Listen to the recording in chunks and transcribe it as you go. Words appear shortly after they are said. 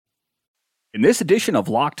In this edition of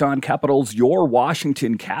Locked On Capitals, your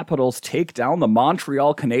Washington Capitals take down the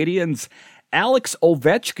Montreal Canadiens. Alex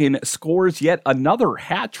Ovechkin scores yet another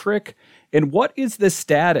hat trick. And what is the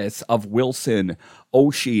status of Wilson,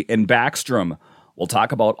 Oshie, and Backstrom? We'll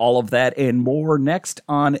talk about all of that and more next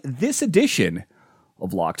on this edition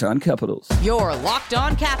of Locked On Capitals. Your Locked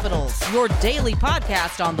On Capitals, your daily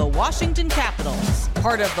podcast on the Washington Capitals.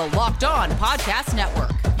 Part of the Locked On Podcast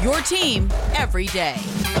Network, your team every day.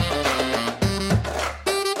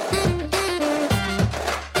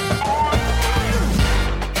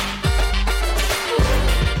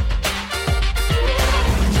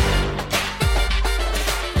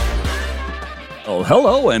 Oh,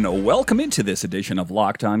 hello and welcome into this edition of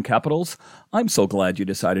Locked On Capitals. I'm so glad you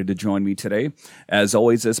decided to join me today. As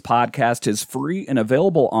always, this podcast is free and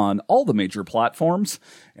available on all the major platforms,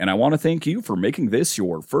 and I want to thank you for making this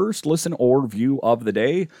your first listen or view of the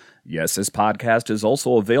day. Yes, this podcast is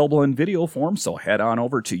also available in video form, so head on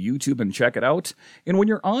over to YouTube and check it out. And when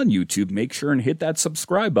you're on YouTube, make sure and hit that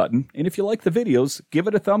subscribe button. And if you like the videos, give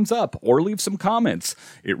it a thumbs up or leave some comments.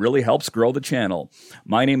 It really helps grow the channel.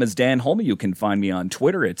 My name is Dan Holme. You can find me on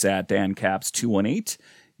Twitter. It's at DanCaps218.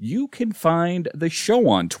 You can find the show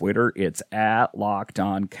on Twitter. It's at Locked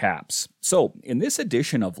On Caps. So, in this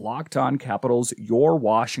edition of Locked On Capitals, your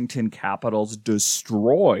Washington Capitals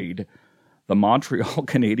destroyed the Montreal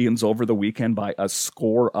Canadiens over the weekend by a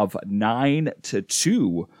score of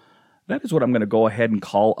 9-2. That is what I'm going to go ahead and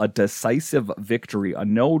call a decisive victory.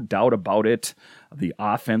 No doubt about it. The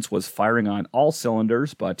offense was firing on all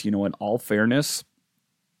cylinders, but, in all fairness,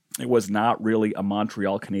 it was not really a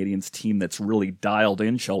Montreal Canadiens team that's really dialed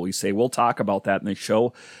in, shall we say. We'll talk about that in the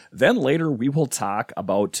show. Then later, we will talk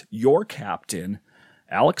about your captain,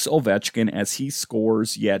 Alex Ovechkin, as he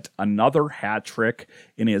scores yet another hat trick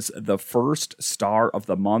and is the first star of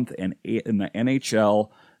the month in the NHL.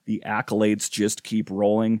 The accolades just keep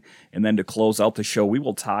rolling. And then to close out the show, we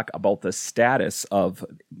will talk about the status of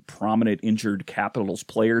prominent injured Capitals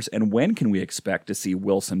players and when can we expect to see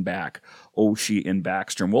Wilson back, Oshie, and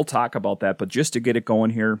Backstrom. We'll talk about that, but just to get it going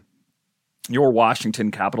here, your Washington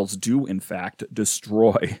Capitals do, in fact,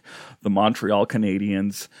 destroy the Montreal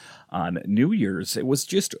Canadiens on New Year's. It was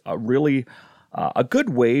just a really a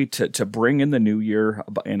good way to bring in the new year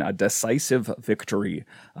in a decisive victory.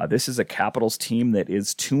 This is a Capitals team that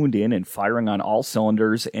is tuned in and firing on all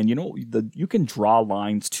cylinders, and you can draw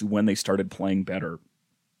lines to when they started playing better.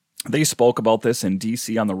 They spoke about this in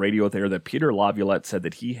D.C. on the radio there, that Peter Laviolette said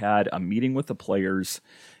that he had a meeting with the players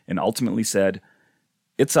and ultimately said,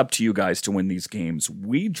 it's up to you guys to win these games.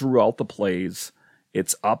 We drew out the plays.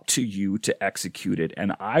 It's up to you to execute it.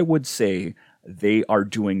 And I would say they are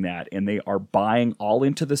doing that, and they are buying all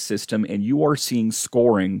into the system, and you are seeing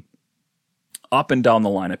scoring up and down the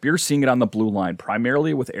lineup. You're seeing it on the blue line,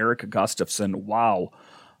 primarily with Erik Gustafsson. Wow.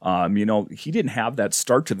 He didn't have that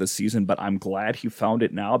start to the season, but I'm glad he found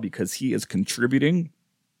it now because he is contributing,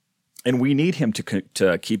 and we need him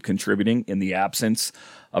to keep contributing in the absence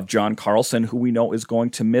of John Carlson, who we know is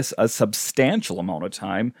going to miss a substantial amount of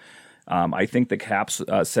time. I think the Caps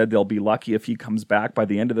said they'll be lucky if he comes back by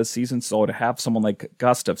the end of the season. So to have someone like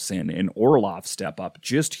Gustafsson and Orlov step up,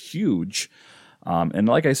 just huge. And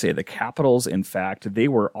like I say, the Capitals, in fact, they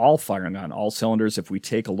were all firing on all cylinders. If we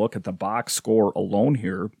take a look at the box score alone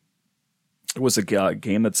here, it was a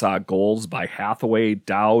game that saw goals by Hathaway,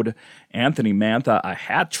 Dowd, Anthony Mantha, a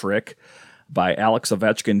hat trick by Alex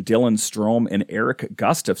Ovechkin, Dylan Strome, and Erik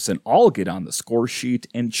Gustafsson all get on the score sheet,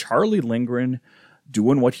 and Charlie Lindgren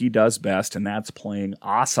doing what he does best, and that's playing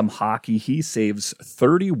awesome hockey. He saves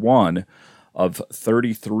 31 of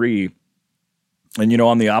 33. And,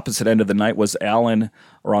 on the opposite end of the night was Allen,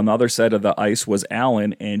 or on the other side of the ice was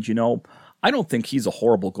Allen. And, I don't think he's a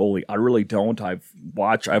horrible goalie. I really don't. I've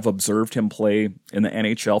observed him play in the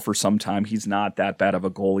NHL for some time. He's not that bad of a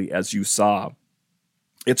goalie, as you saw.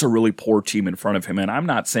 It's a really poor team in front of him. And I'm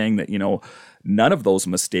not saying that, none of those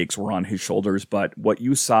mistakes were on his shoulders, but what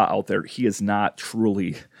you saw out there, he is not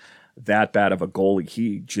truly that bad of a goalie.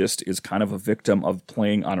 He just is kind of a victim of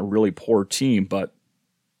playing on a really poor team. But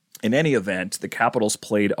in any event, the Capitals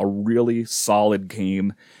played a really solid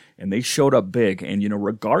game, and they showed up big. And,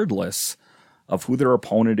 regardless of who their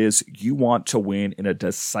opponent is, you want to win in a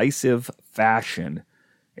decisive fashion.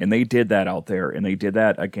 And they did that out there, and they did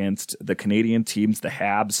that against the Canadian teams, the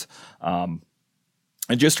Habs.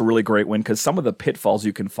 And just a really great win, because some of the pitfalls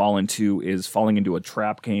you can fall into is falling into a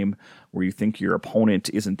trap game where you think your opponent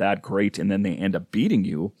isn't that great, and then they end up beating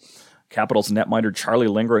you. Capitals netminder Charlie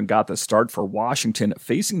Lindgren got the start for Washington,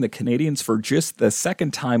 facing the Canadiens for just the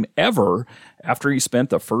second time ever after he spent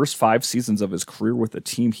the first 5 seasons of his career with the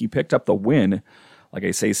team. He picked up the win. Like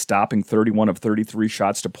I say, stopping 31 of 33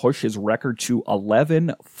 shots to push his record to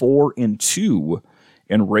 11-4-2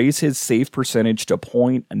 and raise his save percentage to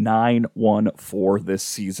 .914 this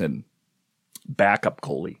season. Backup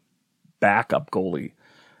goalie.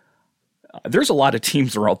 There's a lot of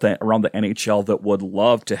teams around the NHL that would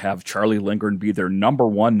love to have Charlie Lindgren be their number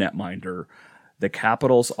one netminder. The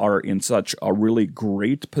Capitals are in such a really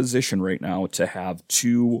great position right now to have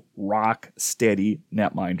two rock-steady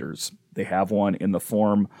netminders. They have one in the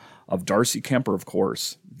form of Darcy Kemper, of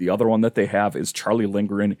course. The other one that they have is Charlie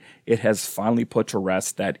Lindgren. It has finally put to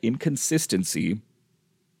rest that inconsistency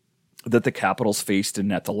that the Capitals faced in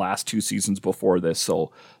net the last two seasons before this.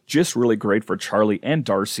 So just really great for Charlie and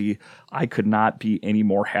Darcy. I could not be any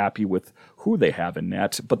more happy with who they have in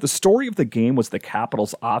net. But the story of the game was the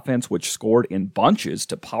Capitals offense, which scored in bunches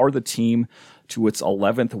to power the team to its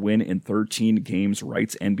 11th win in 13 games,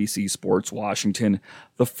 writes NBC Sports Washington.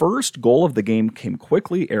 The first goal of the game came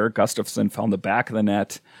quickly. Erik Gustafsson found the back of the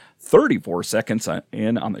net 34 seconds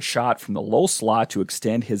in on the shot from the low slot to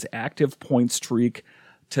extend his active point streak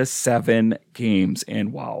to 7 games.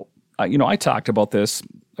 And wow, I talked about this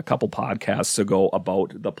a couple podcasts ago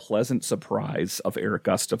about the pleasant surprise of Erik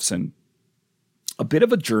Gustafsson. A bit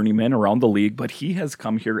of a journeyman around the league, but he has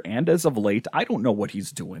come here, and as of late, I don't know what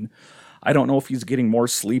he's doing. I don't know if he's getting more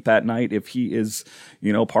sleep at night, if he is,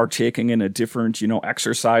 partaking in a different,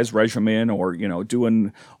 exercise regimen or,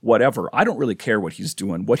 doing whatever. I don't really care what he's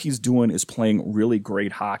doing. What he's doing is playing really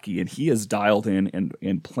great hockey, and he is dialed in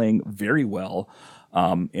and playing very well.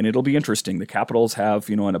 And it'll be interesting. The Capitals have,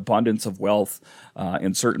 an abundance of wealth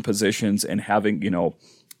in certain positions, and having,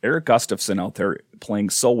 Erik Gustafsson out there playing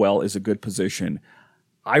so well is a good position.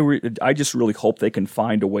 I just really hope they can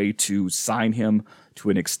find a way to sign him to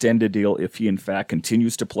an extended deal if he in fact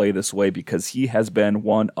continues to play this way, because he has been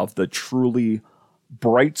one of the truly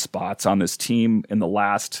bright spots on this team in the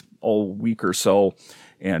last week or so.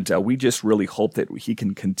 And we just really hope that he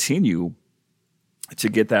can continue to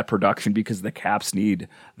get that production, because the Caps need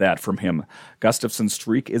that from him. Gustafsson's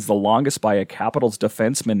streak is the longest by a Capitals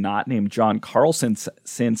defenseman not named John Carlson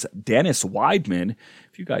since Dennis Wideman.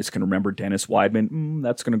 If you guys can remember Dennis Wideman,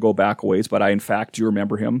 that's going to go back a ways, but I in fact do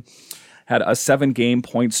remember him. Had a 7-game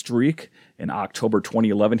point streak in October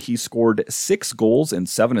 2011. He scored 6 goals and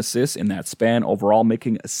 7 assists in that span, overall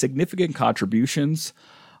making significant contributions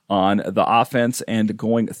on the offense and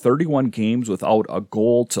going 31 games without a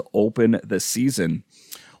goal to open the season.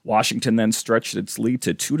 Washington then stretched its lead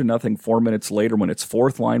to 2-0 4 minutes later when its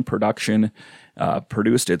fourth-line production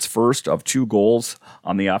produced its first of 2 goals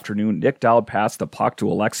on the afternoon. Nick Dowd passed the puck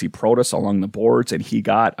to Alexei Protas along the boards, and he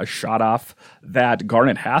got a shot off that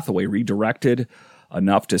Garnet Hathaway redirected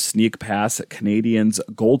enough to sneak past Canadiens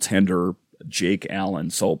goaltender Jake Allen.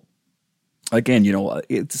 So again,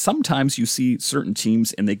 sometimes you see certain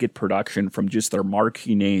teams and they get production from just their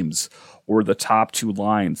marquee names or the top 2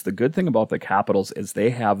 lines. The good thing about the Capitals is they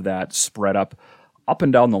have that spread up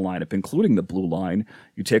and down the lineup, including the blue line.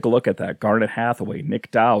 You take a look at that: Garnet Hathaway,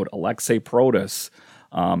 Nick Dowd, Alexei Protas.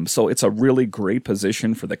 So it's a really great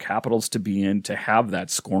position for the Capitals to be in, to have that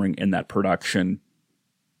scoring and that production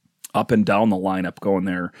up and down the lineup going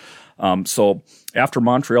there. So after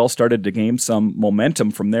Montreal started to gain some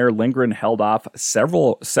momentum from there, Lindgren held off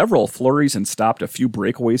several flurries and stopped a few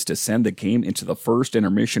breakaways to send the game into the first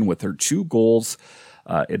intermission with their 2 goals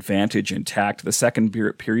advantage intact. The second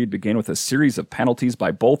period began with a series of penalties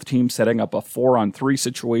by both teams, setting up a 4-on-3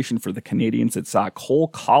 situation for the Canadiens. It saw Cole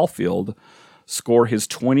Caulfield score his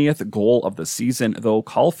 20th goal of the season, though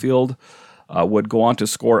Caulfield would go on to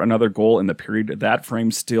score another goal in the period. That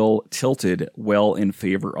frame still tilted well in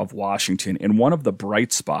favor of Washington. And one of the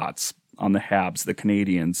bright spots on the Habs, the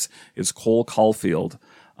Canadiens, is Cole Caulfield.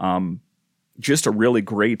 Just a really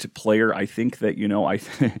great player. I think that,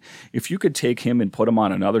 if you could take him and put him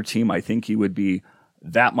on another team, I think he would be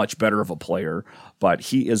that much better of a player. But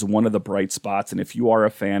he is one of the bright spots. And if you are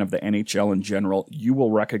a fan of the NHL in general, you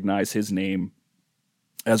will recognize his name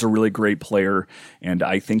as a really great player, and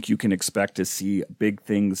I think you can expect to see big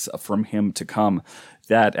things from him to come.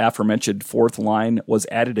 That aforementioned fourth line was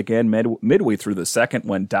added again midway through the second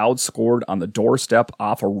when Dowd scored on the doorstep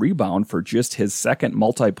off a rebound for just his second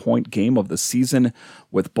multi-point game of the season,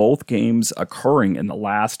 with both games occurring in the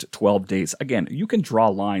last 12 days. Again, you can draw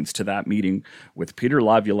lines to that meeting with Peter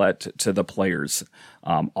Laviolette to the players.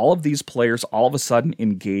 All of these players all of a sudden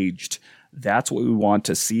engaged. That's what we want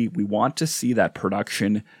to see. We want to see that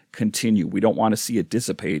production continue. We don't want to see it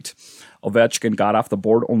dissipate. Ovechkin got off the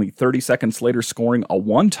board only 30 seconds later, scoring a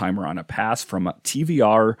one-timer on a pass from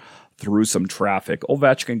TVR through some traffic.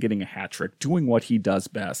 Ovechkin getting a hat trick, doing what he does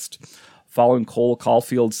best. Following Cole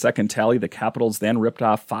Caulfield's second tally, the Capitals then ripped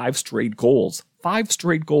off 5 straight goals. 5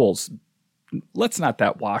 straight goals. Let's not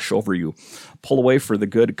that wash over you. Pull away for the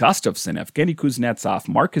good. Gustafsson, Evgeny Kuznetsov,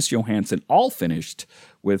 Marcus Johansson all finished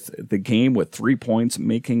with the game with 3 points,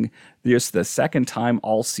 making this the second time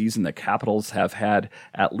all season the Capitals have had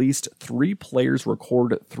at least 3 players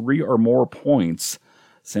record 3 or more points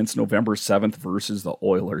since November 7th versus the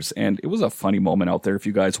Oilers. And it was a funny moment out there if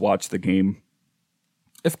you guys watched the game.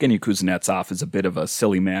 Evgeny Kuznetsov is a bit of a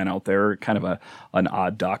silly man out there, kind of an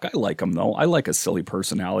odd duck. I like him, though. I like a silly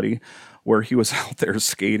personality, where he was out there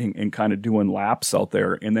skating and kind of doing laps out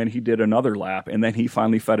there, and then he did another lap, and then he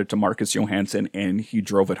finally fed it to Marcus Johansson, and he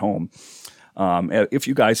drove it home. If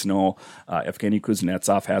you guys know, Evgeny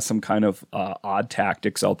Kuznetsov has some kind of odd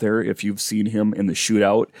tactics out there. If you've seen him in the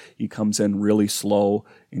shootout, he comes in really slow,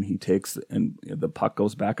 and he takes, and the puck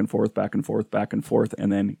goes back and forth, back and forth, back and forth,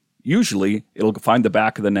 and then usually it'll find the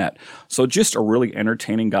back of the net. So just a really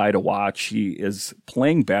entertaining guy to watch. He is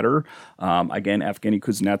playing better. Again, Evgeny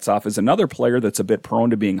Kuznetsov is another player that's a bit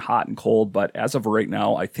prone to being hot and cold, but as of right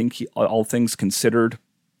now, I think all things considered,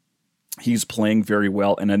 he's playing very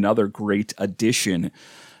well and another great addition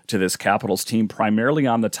to this Capitals team, primarily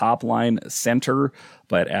on the top line center,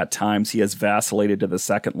 but at times he has vacillated to the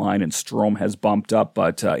second line and Strome has bumped up.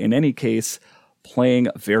 But in any case, playing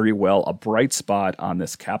very well, a bright spot on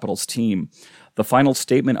this Capitals team. The final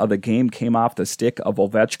statement of the game came off the stick of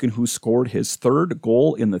Ovechkin, who scored his 3rd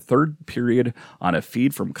goal in the 3rd period on a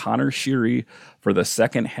feed from Connor Sheary for the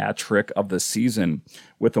 2nd hat trick of the season.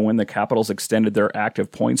 With the win, the Capitals extended their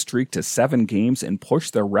active point streak to 7 games and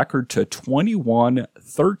pushed their record to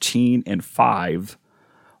 21-13-5.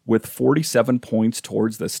 With 47 points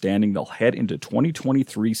towards the standing, they'll head into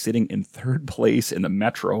 2023 sitting in 3rd place in the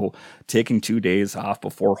Metro, taking 2 days off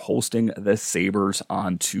before hosting the Sabres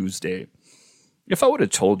on Tuesday. If I would have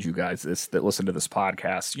told you guys this, that listen to this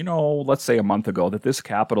podcast, let's say a month ago, that this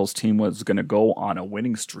Capitals team was going to go on a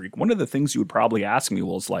winning streak, one of the things you would probably ask me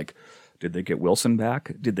was like, did they get Wilson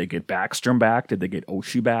back? Did they get Backstrom back? Did they get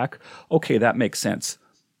Oshie back? Okay, that makes sense.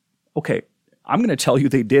 Okay, I'm going to tell you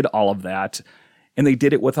they did all of that. And they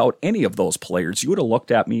did it without any of those players. You would have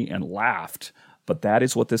looked at me and laughed. But that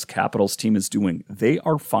is what this Capitals team is doing. They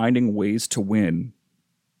are finding ways to win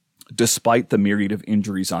despite the myriad of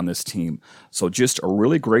injuries on this team. So just a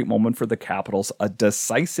really great moment for the Capitals, a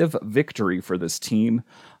decisive victory for this team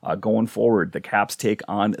going forward. The Caps take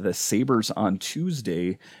on the Sabres on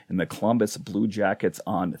Tuesday and the Columbus Blue Jackets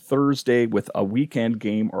on Thursday with a weekend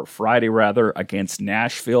game, or Friday rather, against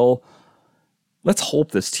Nashville. Let's hope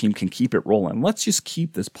this team can keep it rolling. Let's just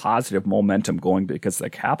keep this positive momentum going, because the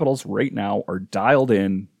Capitals right now are dialed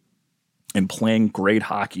in and playing great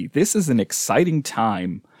hockey. This is an exciting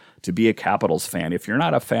time to be a Capitals fan. If you're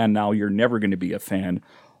not a fan now, you're never going to be a fan.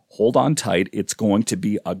 Hold on tight. It's going to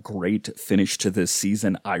be a great finish to this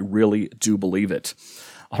season. I really do believe it.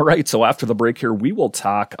 All right, so after the break here, we will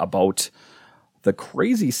talk about the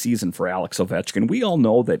crazy season for Alex Ovechkin. We all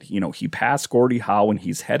know that, he passed Gordie Howe and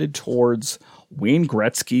he's headed towards Wayne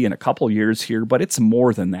Gretzky in a couple years here, but it's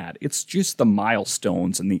more than that. It's just the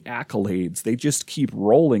milestones and the accolades. They just keep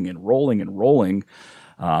rolling and rolling and rolling.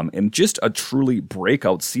 And just a truly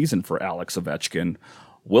breakout season for Alex Ovechkin.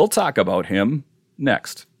 We'll talk about him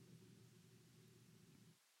next.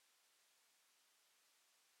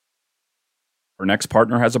 Our next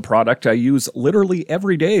partner has a product I use literally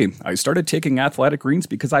every day. I started taking Athletic Greens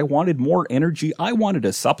because I wanted more energy. I wanted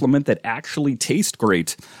a supplement that actually tastes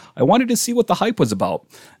great. I wanted to see what the hype was about.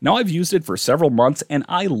 Now I've used it for several months and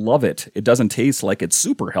I love it. It doesn't taste like it's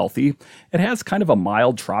super healthy. It has kind of a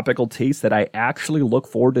mild tropical taste that I actually look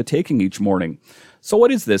forward to taking each morning. So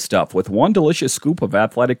what is this stuff? With one delicious scoop of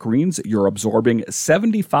Athletic Greens, you're absorbing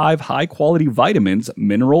 75 high-quality vitamins,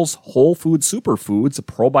 minerals, whole food superfoods,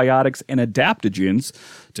 probiotics, and adaptogens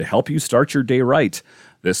to help you start your day right.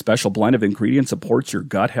 This special blend of ingredients supports your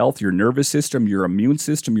gut health, your nervous system, your immune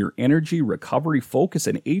system, your energy, recovery, focus,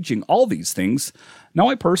 and aging, all these things. Now,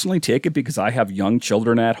 I personally take it because I have young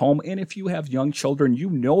children at home, and if you have young children,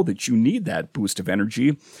 you know that you need that boost of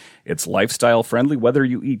energy. It's lifestyle friendly, whether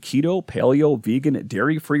you eat keto, paleo, vegan,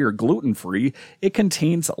 dairy-free, or gluten-free. It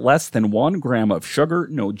contains less than 1 gram of sugar,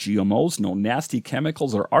 no GMOs, no nasty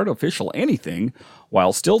chemicals or artificial anything.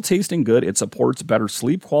 While still tasting good, it supports better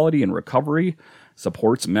sleep quality and recovery,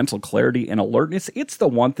 supports mental clarity and alertness. It's the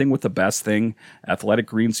one thing with the best thing. Athletic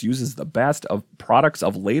Greens uses the best of products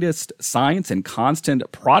of latest science and constant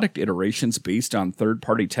product iterations based on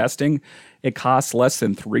third-party testing. It costs less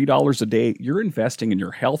than $3 a day. You're investing in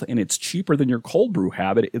your health, and it's cheaper than your cold brew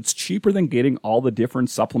habit. It's cheaper than getting all the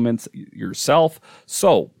different supplements yourself.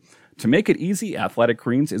 So, To make it easy, Athletic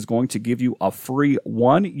Greens is going to give you a free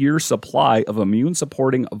 1-year supply of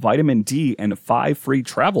immune-supporting vitamin D and 5 free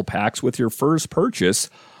travel packs with your first purchase.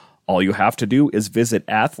 All you have to do is visit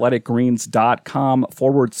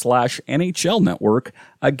athleticgreens.com/NHL Network.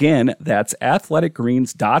 Again, that's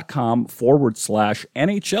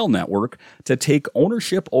athleticgreens.com/NHL Network to take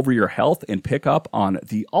ownership over your health and pick up on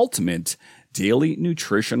the ultimate daily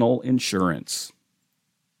nutritional insurance.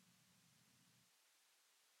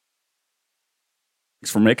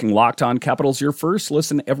 Thanks for making Locked On Capitals your first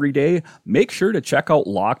listen every day. Make sure to check out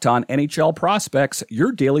Locked On NHL Prospects,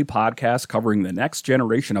 your daily podcast covering the next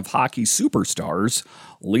generation of hockey superstars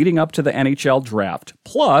leading up to the NHL Draft,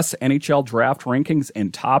 plus NHL Draft rankings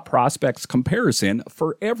and top prospects comparison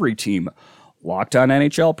for every team. Locked On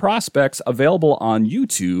NHL Prospects, available on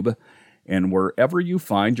YouTube and wherever you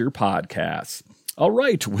find your podcasts. All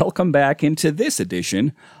right, welcome back into this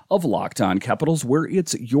edition of Locked On Capitals, where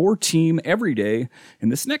it's your team every day. In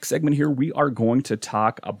this next segment here, we are going to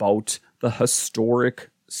talk about the historic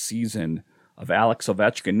season of Alex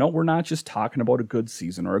Ovechkin. No, we're not just talking about a good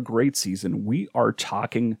season or a great season. We are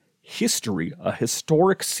talking history, a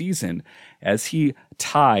historic season, as he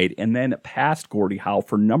tied and then passed Gordie Howe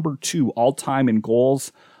for number 2 all-time in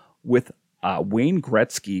goals with Wayne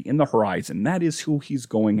Gretzky in the horizon. That is who he's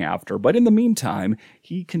going after. But in the meantime,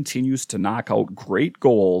 he continues to knock out great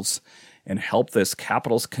goals and help this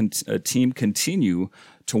Capitals team continue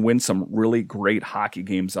to win some really great hockey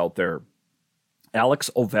games out there. Alex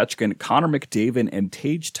Ovechkin, Connor McDavid, and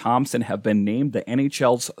Tage Thompson have been named the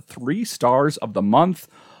NHL's 3 Stars of the Month.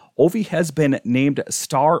 Ovi has been named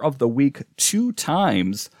Star of the Week 2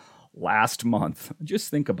 times last month. Just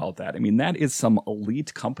think about that. I mean, that is some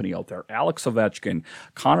elite company out there. Alex Ovechkin,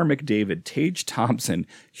 Connor McDavid, Tage Thompson,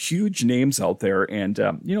 huge names out there. And,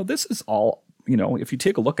 this is all, if you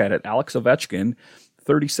take a look at it, Alex Ovechkin,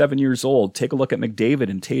 37 years old, take a look at McDavid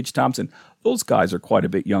and Tage Thompson. Those guys are quite a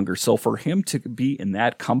bit younger. So for him to be in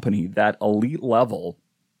that company, that elite level,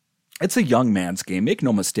 it's a young man's game. Make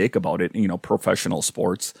no mistake about it, professional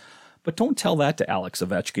sports. But don't tell that to Alex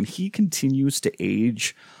Ovechkin. He continues to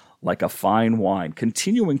age like a fine wine,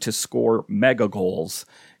 continuing to score mega goals,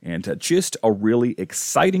 and just a really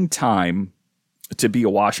exciting time to be a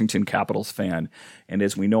Washington Capitals fan. And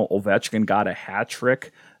as we know, Ovechkin got a hat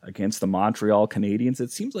trick against the Montreal Canadiens.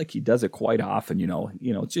 It seems like he does it quite often,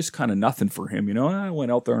 it's just kind of nothing for him. I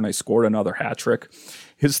went out there and I scored another hat trick.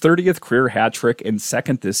 His 30th career hat trick and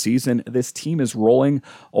second this season. This team is rolling.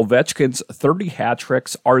 Ovechkin's 30 hat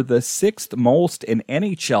tricks are the 6th most in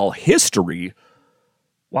NHL history.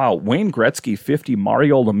 Wow, Wayne Gretzky, 50,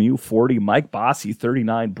 Mario Lemieux, 40, Mike Bossy,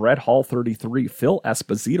 39, Brett Hull, 33, Phil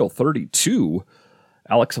Esposito, 32.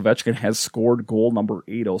 Alex Ovechkin has scored goal number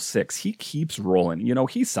 806. He keeps rolling.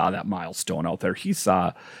 He saw that milestone out there. He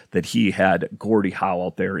saw that he had Gordie Howe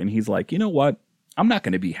out there, and he's like, you know what? I'm not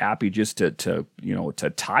going to be happy just to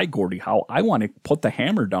tie Gordie Howe. I want to put the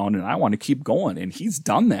hammer down, and I want to keep going, and he's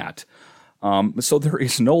done that. So there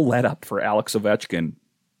is no let up for Alex Ovechkin.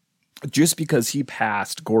 Just because he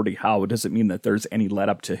passed Gordie Howe doesn't mean that there's any let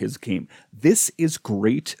up to his game. This is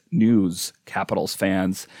great news, Capitals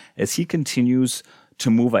fans, as he continues to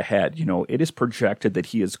move ahead. It is projected that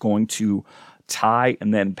he is going to tie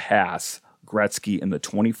and then pass Gretzky in the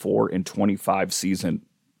 24 and 25 season.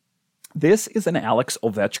 This is an Alex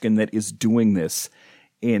Ovechkin that is doing this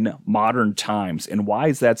in modern times. And why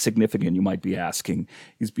is that significant, you might be asking,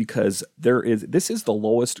 is because this is the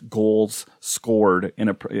lowest goals scored in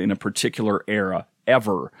a particular era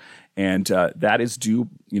ever. And that is due,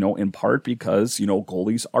 in part because,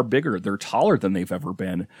 goalies are bigger. They're taller than they've ever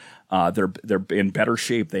been. They're in better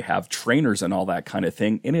shape. They have trainers and all that kind of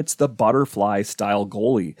thing. And it's the butterfly style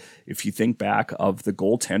goalie. If you think back of the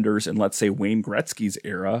goaltenders in, let's say, Wayne Gretzky's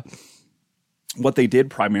era, what they did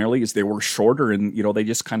primarily is they were shorter and, they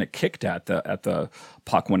just kind of kicked at the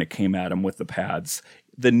puck when it came at them with the pads.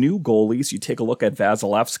 The new goalies, you take a look at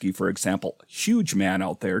Vasilevsky, for example, huge man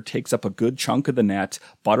out there, takes up a good chunk of the net,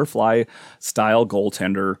 butterfly style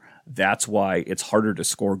goaltender. That's why it's harder to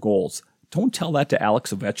score goals. Don't tell that to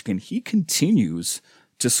Alex Ovechkin. He continues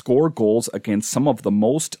to score goals against some of the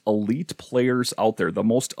most elite players out there, the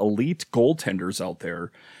most elite goaltenders out there.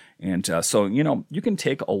 And so, you can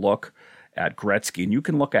take a look at Gretzky, and you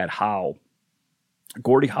can look at how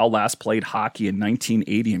Gordie Howe last played hockey in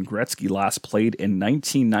 1980 and Gretzky last played in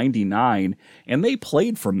 1999, and they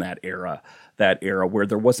played from that era where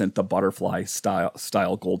there wasn't the butterfly style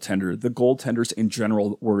goaltender. The goaltenders in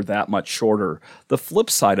general were that much shorter. The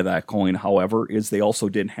flip side of that coin, however, is they also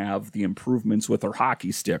didn't have the improvements with their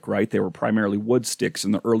hockey stick, right? They were primarily wood sticks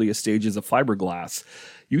in the earliest stages of fiberglass.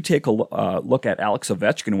 You take a look at Alex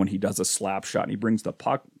Ovechkin when he does a slap shot and he brings the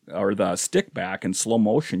puck or the stick back in slow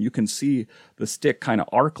motion. You can see the stick kind of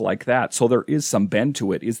arc like that. So there is some bend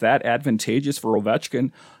to it. Is that advantageous for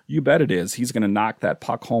Ovechkin? You bet it is. He's going to knock that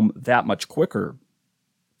puck home that much quicker.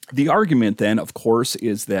 The argument then, of course,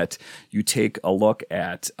 is that you take a look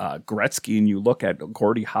at Gretzky and you look at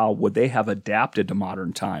Gordie Howe. Would they have adapted to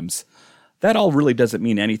modern times? That all really doesn't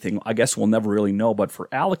mean anything. I guess we'll never really know. But for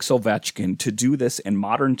Alex Ovechkin to do this in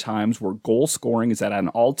modern times where goal scoring is at an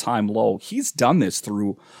all-time low, he's done this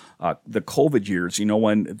through the COVID years,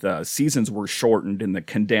 when the seasons were shortened and the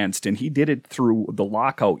condensed, and he did it through the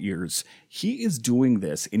lockout years. He is doing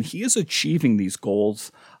this, and he is achieving these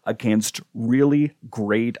goals against really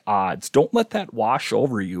great odds. Don't let that wash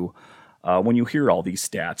over you when you hear all these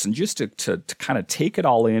stats. And just to kind of take it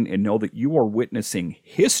all in and know that you are witnessing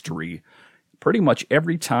history pretty much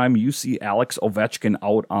every time you see Alex Ovechkin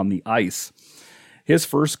out on the ice. His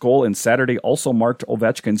first goal in Saturday also marked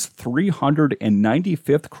Ovechkin's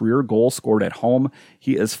 395th career goal scored at home.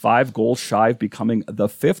 He is 5 goals shy of becoming the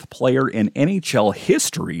 5th player in NHL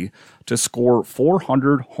history to score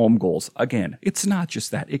 400 home goals. Again, it's not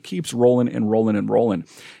just that. It keeps rolling and rolling and rolling.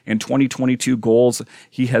 In 2022 goals,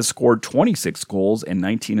 he has scored 26 goals and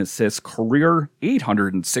 19 assists. Career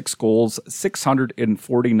 806 goals,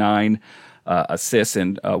 649 assists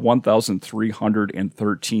in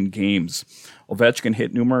 1,313 games. Ovechkin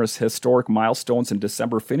hit numerous historic milestones in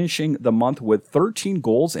December, finishing the month with 13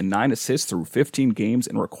 goals and 9 assists through 15 games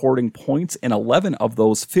and recording points in 11 of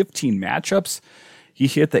those 15 matchups. He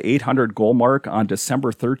hit the 800 goal mark on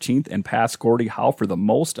December 13th and passed Gordie Howe for the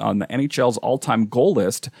most on the NHL's all-time goal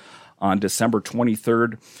list on December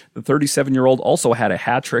 23rd. The 37-year-old also had a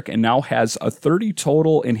hat trick and now has a 30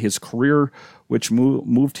 total in his career, which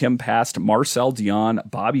moved him past Marcel Dion,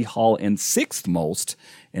 Bobby Hull, and 6th most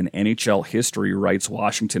in NHL history, writes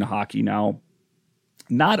Washington Hockey Now.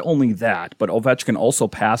 Not only that, but Ovechkin also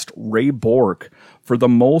passed Ray Bourque for the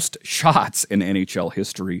most shots in NHL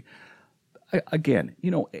history. Again,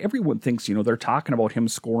 everyone thinks, they're talking about him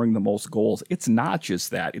scoring the most goals. It's not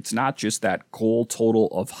just that. It's not just that goal total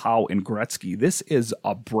of Howe and Gretzky. This is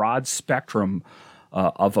a broad spectrum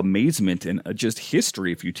of amazement and just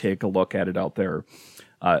history if you take a look at it out there.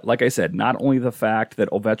 Like I said, not only the fact that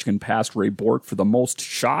Ovechkin passed Ray Bourque for the most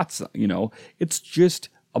shots, it's just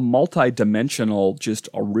a multi-dimensional, just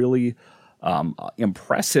a really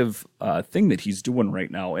impressive thing that he's doing right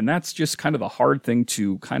now. And that's just kind of the hard thing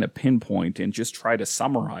to kind of pinpoint and just try to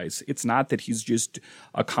summarize. It's not that he's just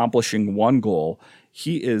accomplishing one goal.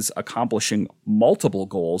 He is accomplishing multiple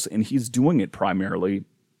goals, and he's doing it primarily.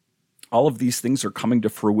 All of these things are coming to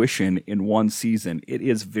fruition in one season. It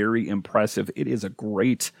is very impressive. It is a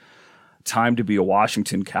great time to be a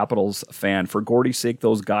Washington Capitals fan. For Gordie's sake,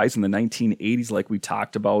 those guys in the 1980s, like we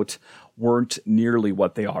talked about, weren't nearly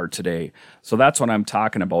what they are today. So that's what I'm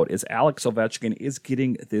talking about, is Alex Ovechkin is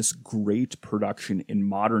getting this great production in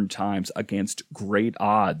modern times against great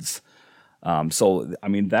odds.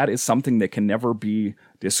 That is something that can never be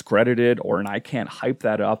discredited, and I can't hype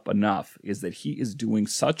that up enough, is that he is doing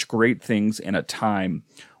such great things in a time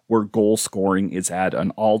where goal scoring is at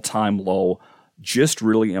an all-time low. Just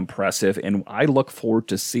really impressive, and I look forward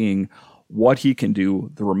to seeing what he can do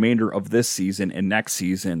the remainder of this season and next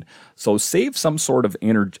season. So save some sort of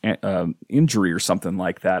injury or something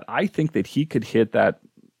like that. I think that he could hit that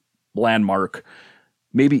landmark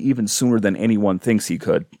maybe even sooner than anyone thinks he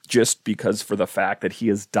could, just because for the fact that he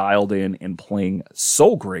is dialed in and playing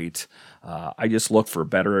so great. I just look for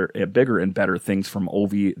bigger and better things from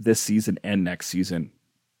Ovi this season and next season.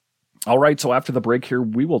 All right, so after the break here,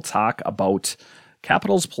 we will talk about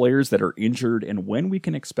Capitals players that are injured and when we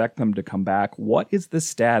can expect them to come back. What is the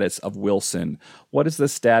status of Wilson? What is the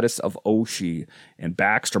status of Oshie and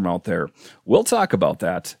Backstrom out there? We'll talk about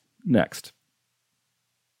that next.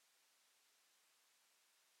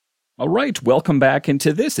 All right, welcome back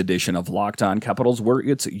into this edition of Locked On Capitals, where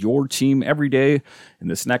it's your team every day. In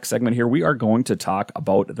this next segment here, we are going to talk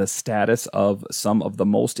about the status of some of the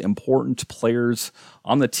most important players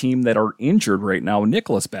on the team that are injured right now.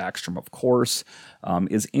 Nicklas Backstrom, of course,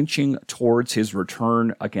 is inching towards his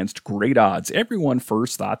return against great odds. Everyone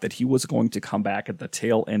first thought that he was going to come back at the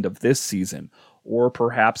tail end of this season. or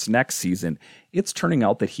perhaps next season. It's turning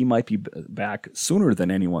out that he might be back sooner than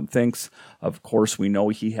anyone thinks. Of course, we know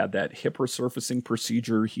he had that hip resurfacing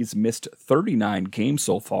procedure. He's missed 39 games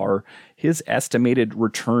so far. His estimated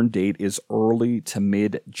return date is early to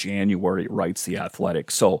mid-January, writes The Athletic.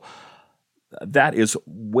 So that is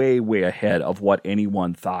way, way ahead of what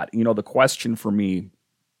anyone thought. The question for me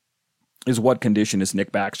is, what condition is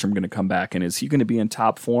Nick Backstrom going to come back in? Is he going to be in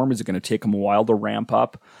top form? Is it going to take him a while to ramp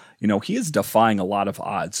up? He is defying a lot of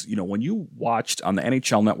odds. When you watched on the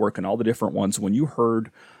NHL Network and all the different ones, when you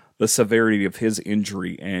heard the severity of his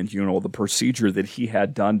injury and, the procedure that he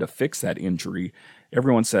had done to fix that injury,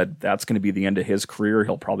 everyone said that's going to be the end of his career.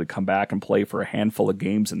 He'll probably come back and play for a handful of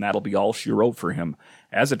games, and that'll be all she wrote for him.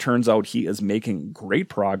 As it turns out, he is making great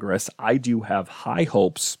progress. I do have high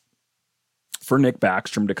hopes for Nick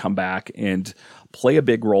Backstrom to come back and play a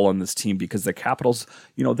big role on this team, because the Capitals,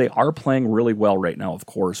 they are playing really well right now, of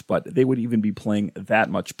course, but they would even be playing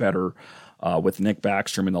that much better with Nick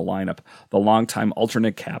Backstrom in the lineup. The longtime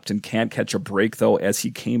alternate captain can't catch a break, though, as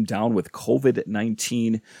he came down with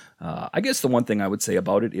COVID-19. I guess the one thing I would say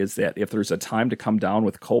about it is that if there's a time to come down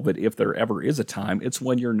with COVID, if there ever is a time, it's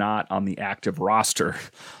when you're not on the active roster.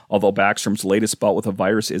 Although Backstrom's latest bout with the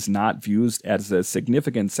virus is not viewed as a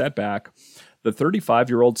significant setback, the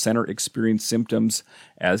 35-year-old center experienced symptoms,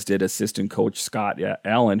 as did assistant coach Scott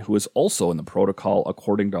Allen, who is also in the protocol,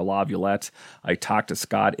 according to Laviolette. I talked to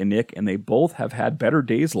Scott and Nick, and they both have had better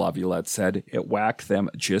days, Laviolette said. It whacked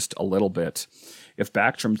them just a little bit. If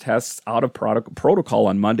Backstrom tests out of protocol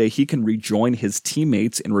on Monday, he can rejoin his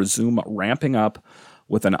teammates and resume ramping up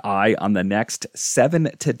with an eye on the next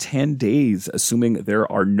 7 to 10 days, assuming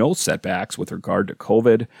there are no setbacks with regard to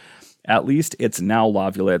COVID. At least it's now,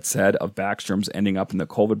 Laviolette said, of Backstrom's ending up in the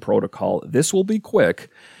COVID protocol. This will be quick.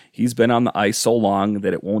 He's been on the ice so long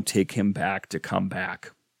that it won't take him back to come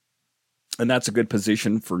back. And that's a good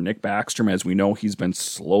position for Nick Backstrom. As we know, he's been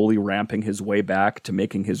slowly ramping his way back to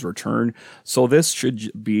making his return. So this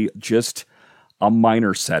should be just a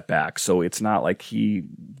minor setback. So it's not like he,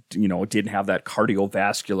 didn't have that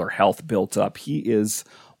cardiovascular health built up. He is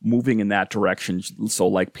moving in that direction. So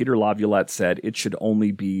like Peter Laviolette said, it should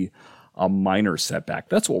only be a minor setback.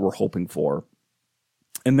 That's what we're hoping for.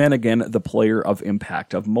 And then again, the player of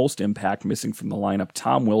most impact missing from the lineup,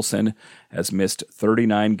 Tom Wilson, has missed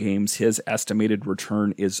 39 games. His estimated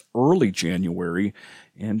return is early January.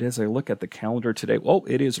 And as I look at the calendar today,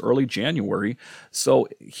 it is early January. So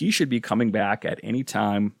he should be coming back at any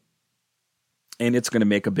time, and it's going to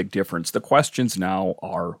make a big difference. The questions now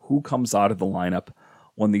are, who comes out of the lineup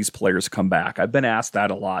when these players come back? I've been asked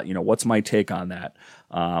that a lot. What's my take on that?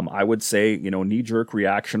 I would say, knee-jerk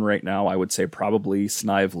reaction right now, I would say probably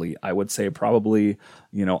Snively. I would say probably,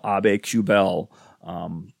 Abe-Kubel,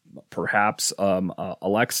 perhaps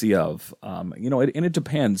Alexeyev. And it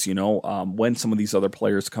depends, when some of these other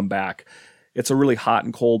players come back. It's a really hot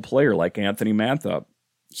and cold player like Anthony Mantha.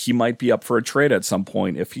 He might be up for a trade at some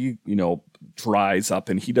point if he, dries up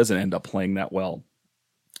and he doesn't end up playing that well.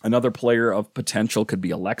 Another player of potential could be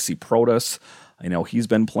Alexi Protas. I know he's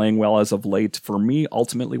been playing well as of late. For me,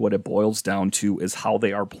 ultimately, what it boils down to is how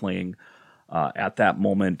they are playing at that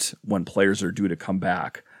moment when players are due to come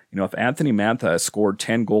back. If Anthony Mantha has scored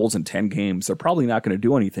 10 goals in 10 games, they're probably not going to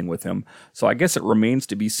do anything with him. So I guess it remains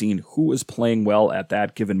to be seen who is playing well at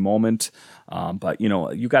that given moment. But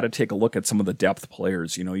you got to take a look at some of the depth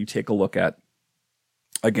players. You take a look at,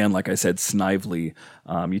 again, like I said, Snively.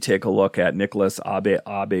 You take a look at Nicholas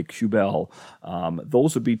Abe-Kubel.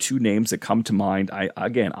 Those would be two names that come to mind.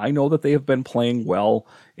 I know that they have been playing well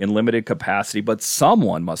in limited capacity, but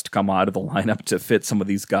someone must come out of the lineup to fit some of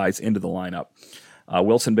these guys into the lineup.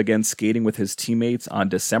 Wilson began skating with his teammates on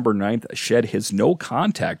December 9th, shed his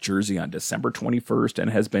no-contact jersey on December 21st,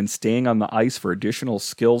 and has been staying on the ice for additional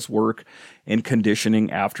skills work and conditioning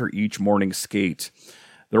after each morning skate.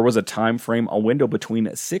 There was a time frame, a window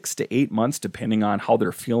between 6 to 8 months, depending on how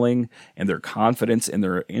they're feeling and their confidence and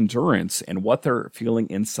their endurance and what they're feeling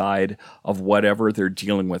inside of whatever they're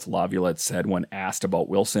dealing with, Laviolette said when asked about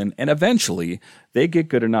Wilson. And eventually, they get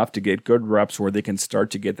good enough to get good reps where they can start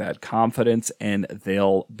to get that confidence and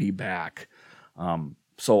they'll be back.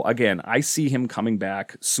 So again, I see him coming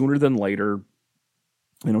back sooner than later.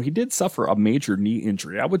 He did suffer a major knee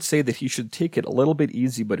injury. I would say that he should take it a little bit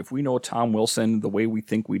easy, but if we know Tom Wilson the way we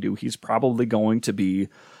think we do, he's probably going to be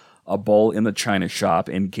a bull in the china shop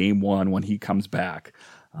in game one when he comes back.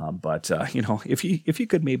 But if he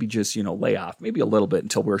could maybe just, lay off maybe a little bit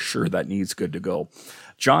until we're sure that knee's good to go.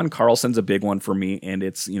 John Carlson's a big one for me, and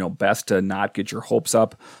it's, best to not get your hopes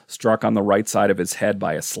up. Struck on the right side of his head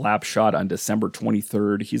by a slap shot on December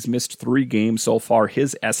 23rd. He's missed 3 games so far.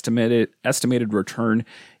 His estimated return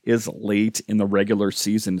is late in the regular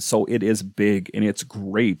season, so it is big, and it's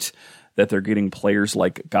great that they're getting players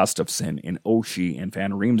like Gustafsson and Oshie and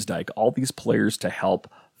Van Riemsdyk, all these players to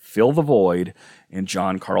help fill the void in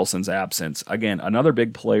John Carlson's absence. Again, another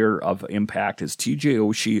big player of impact is TJ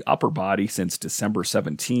Oshie, upper body since December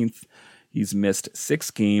 17th. He's missed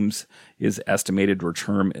 6 games. His estimated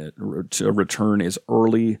return is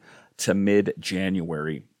early to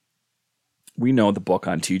mid-January. We know the book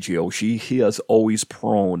on TJ Oshie. He is always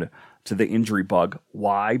prone to the injury bug.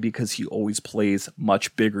 Why? Because he always plays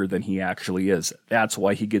much bigger than he actually is. That's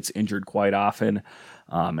why he gets injured quite often.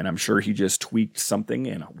 And I'm sure he just tweaked something,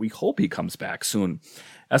 and we hope he comes back soon.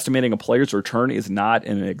 Estimating a player's return is not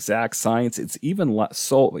an exact science. It's even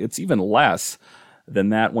less than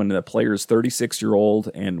that when the player is 36-year-old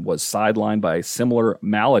and was sidelined by a similar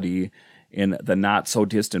malady in the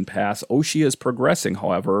not-so-distant past. Oshie is progressing,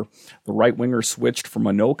 however. The right winger switched from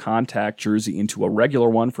a no-contact jersey into a regular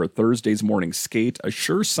one for Thursday's morning skate, a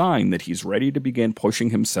sure sign that he's ready to begin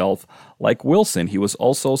pushing himself. Like Wilson, he was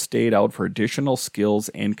also stayed out for additional skills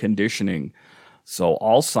and conditioning. So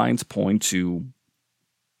all signs point to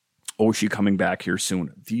Oshie coming back here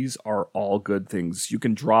soon. These are all good things. You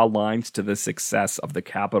can draw lines to the success of the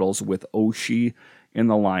Capitals with Oshie in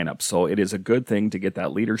the lineup. So it is a good thing to get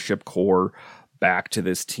that leadership core back to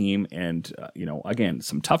this team. And, again,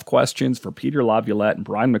 some tough questions for Peter Laviolette and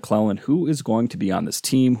Brian McClellan. Who is going to be on this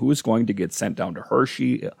team? Who is going to get sent down to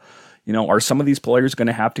Hershey? Are some of these players going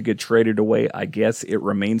to have to get traded away? I guess it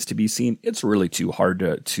remains to be seen. It's really too hard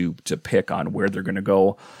to pick on where they're going to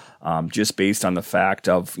go. Just based on the fact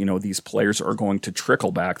of, these players are going to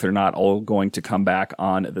trickle back. They're not all going to come back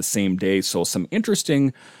on the same day. So some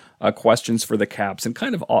interesting questions for the Caps, and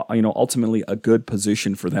kind of, ultimately a good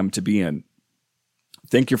position for them to be in.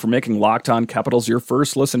 Thank you for making Locked On Capitals your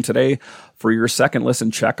first listen today. For your second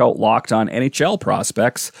listen, check out Locked On NHL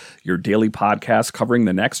Prospects, your daily podcast covering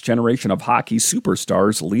the next generation of hockey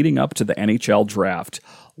superstars leading up to the NHL Draft.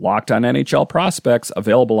 Locked On NHL Prospects,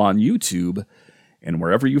 available on YouTube and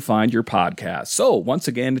wherever you find your podcasts. So, once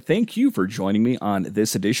again, thank you for joining me on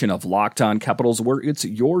this edition of Locked On Capitals, where it's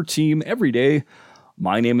your team every day.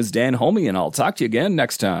 My name is Dan Homey, and I'll talk to you again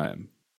next time.